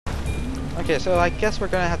Okay, so I guess we're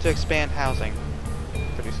gonna have to expand housing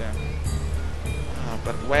pretty soon.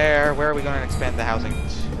 But where are we gonna expand the housing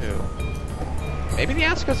to? Maybe the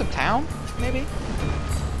outskirts of town? Maybe?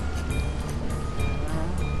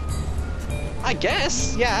 I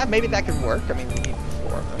guess, yeah, maybe that could work. I mean, we need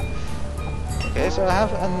 4 of them. Okay, so I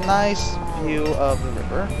have a nice view of the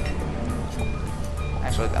river.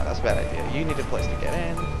 Actually, no, that's a bad idea. You need a place to get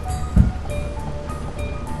in.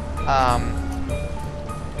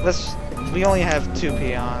 We only have 2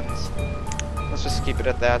 peons. Let's just keep it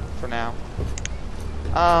at that for now.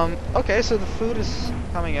 Okay, so the food is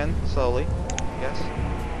coming in slowly, I guess.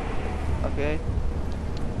 Okay.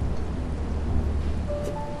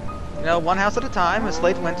 You know, 1 house at a time. It's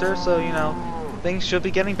late winter, so, you know, things should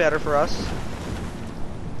be getting better for us.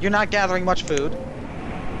 You're not gathering much food.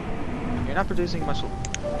 You're not producing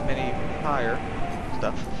many fire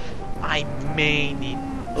stuff. I may need...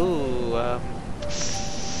 Ooh,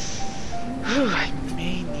 I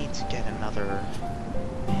may need to get another...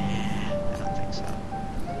 I don't think so.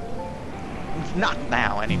 Not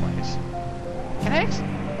now, anyways. Can I...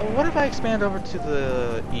 What if I expand over to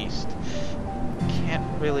the east? Can't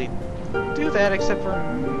really do that except for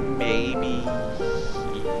maybe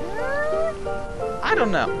here? I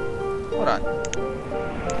don't know. Hold on.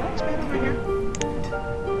 Can I expand over here?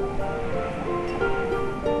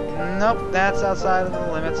 Nope, that's outside of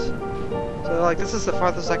the limits. So, like, this is the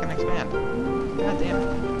farthest I can expand. God damn it.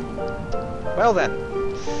 Well then,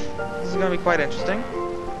 this is gonna be quite interesting.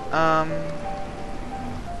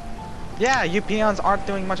 Yeah, you peons aren't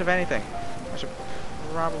doing much of anything. I should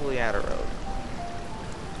probably add a road.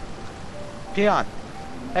 Peon!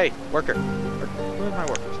 Hey, worker. Who are my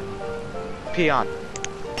workers? Peon.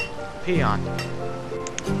 Peon.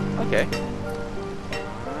 Okay.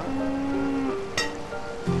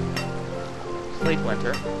 It's late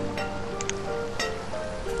winter.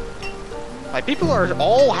 My people are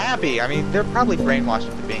all happy. I mean, they're probably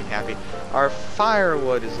brainwashed into being happy. Our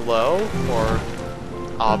firewood is low for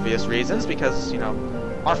obvious reasons, because, you know,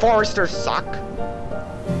 our foresters suck.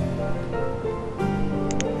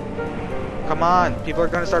 Come on, people are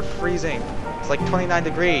going to start freezing. It's like 29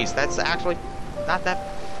 degrees. That's actually not that...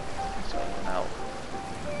 Actually, no.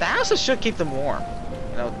 The houses should keep them warm.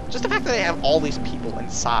 You know, just the fact that they have all these people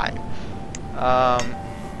inside.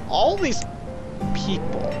 All these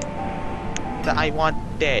people that I want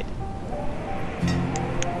dead.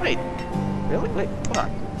 Wait, really? Wait, hold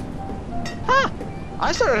on. Huh!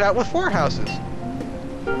 I started out with 4 houses.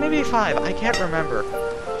 Maybe 5, I can't remember.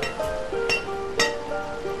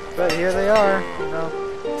 But here they are, you know,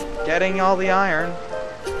 getting all the iron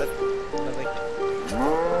that they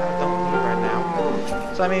don't need right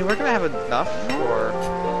now. So I mean, we're gonna have enough for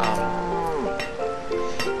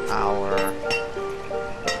our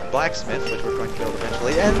blacksmith, which we're going to build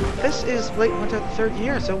eventually. And this is late winter, the 3rd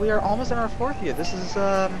year, so we are almost in our 4th year. This is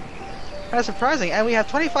kind of surprising, and we have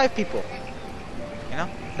 25 people. You know,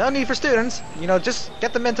 no need for students. You know, just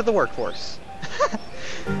get them into the workforce.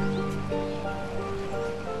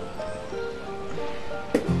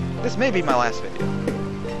 This may be my last video.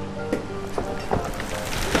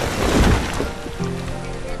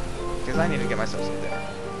 Because I need to get myself some dinner.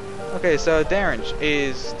 Okay, so Darren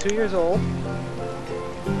is 2 years old.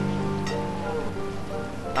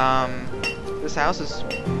 This house is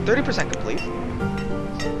 30% complete.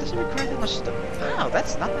 Doesn't require that much stone. Wow,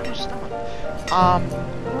 that's not that much stone.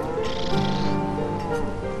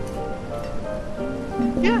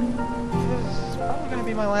 Yeah. This is probably going to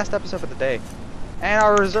be my last episode for the day. And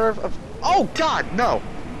our reserve of... Oh, God, no!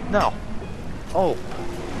 No. Oh.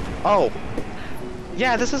 Oh.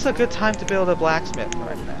 Yeah, this is a good time to build a blacksmith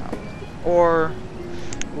right now. Or...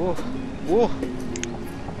 Ooh. Ooh.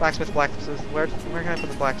 Blacksmith. Where can I put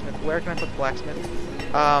the blacksmith? Where can I put the blacksmith?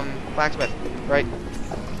 Blacksmith. Right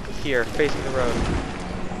here, facing the road.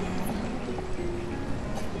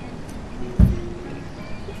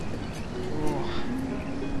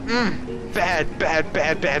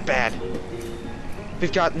 Bad.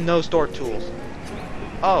 We've got no store tools.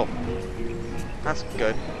 Oh. That's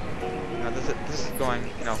good. You know, this is going,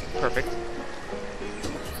 you know, perfect.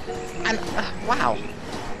 And, wow.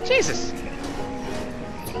 Jesus.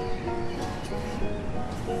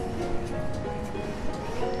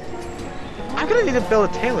 I'm gonna need to build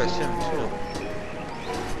a tailor soon, too.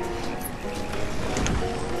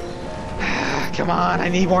 Come on, I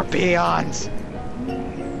need more peons.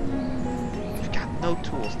 We've got no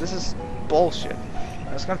tools. This is bullshit.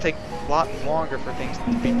 And it's gonna take a lot longer for things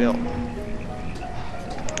to be built.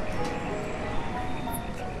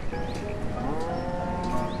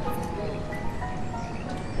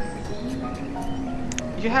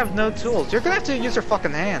 You have no tools. You're gonna have to use your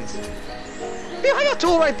fucking hands. You have a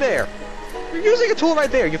tool right there. You're using a tool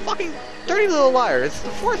right there. You fucking dirty little liar. It's the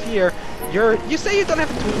 4th year. You say you don't have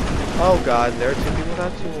a tool. Oh god, there are 2 people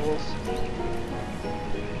without tools.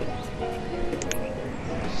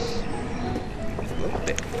 A little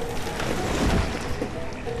bit.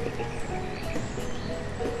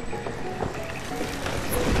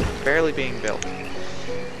 Barely being built.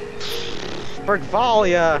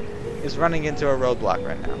 Bergvalia is running into a roadblock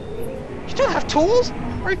right now. You don't have tools?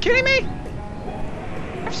 Are you kidding me?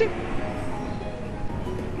 I've seen...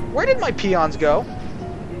 Where did my peons go?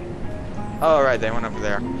 Oh, right, they went over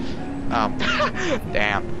there.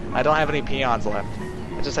 Damn. I don't have any peons left.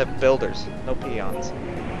 I just have builders, no peons.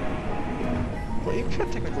 Well, you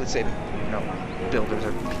could technically say that, you know, builders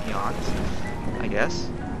are peons, I guess.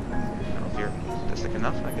 I don't know if you're sadistic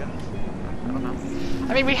enough, I guess. I don't know.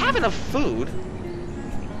 I mean, we have enough food.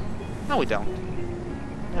 No, we don't.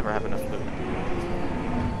 Never have enough food.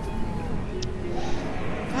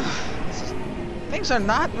 Things are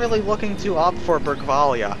not really looking too up for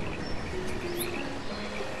Bergvalia.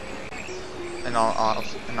 In all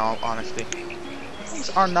honesty. Things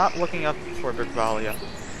are not looking up for Bergvalia.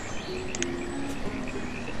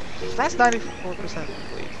 That's 94%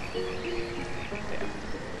 complete.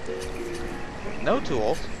 Damn. No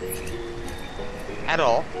tools. At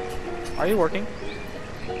all. Are you working?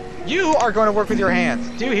 You are going to work with your hands.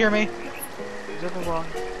 Do you hear me? Is everything wrong?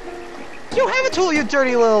 You have a tool, you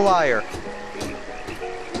dirty little liar!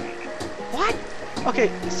 What? Okay,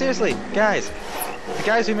 seriously, guys. The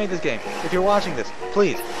guys who made this game, if you're watching this,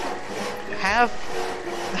 please have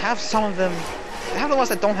some of them, have the ones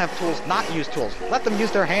that don't have tools not use tools. Let them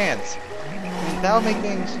use their hands. That'll make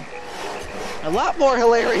things a lot more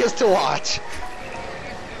hilarious to watch.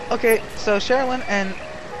 Okay, so Sherilyn and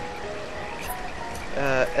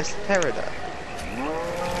Esterida.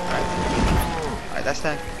 Alright, that's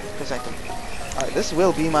 10 per second. Alright, this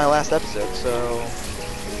will be my last episode, so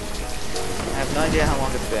I have no idea how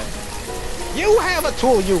long it's been. You have a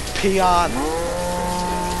tool, you peon!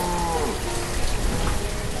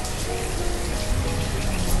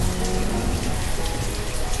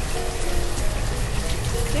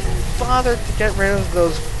 Didn't bother to get rid of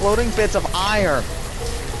those floating bits of iron.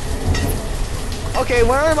 Okay,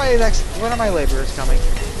 when are my laborers coming?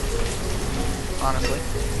 Honestly.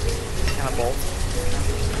 Kind of bold.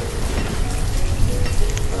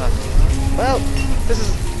 Well,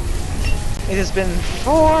 it has been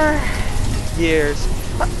 4 years.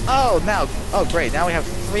 Oh great, now we have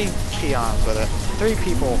 3 peons with it. 3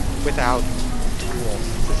 people without tools.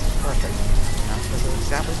 This is perfect. Now, this is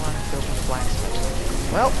exactly why I'm building the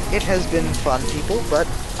blacksmith. Well, it has been fun, people, but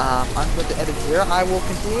I'm going to end it here. I will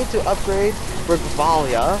continue to upgrade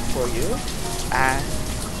Bergvalia for you. And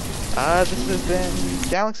this has been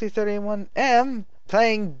galaxy31M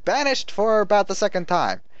playing Banished for about the 2nd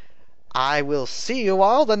time. I will see you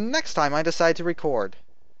all the next time I decide to record.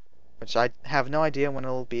 Which I have no idea when it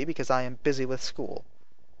will be because I am busy with school.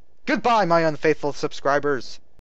 Goodbye, my unfaithful subscribers!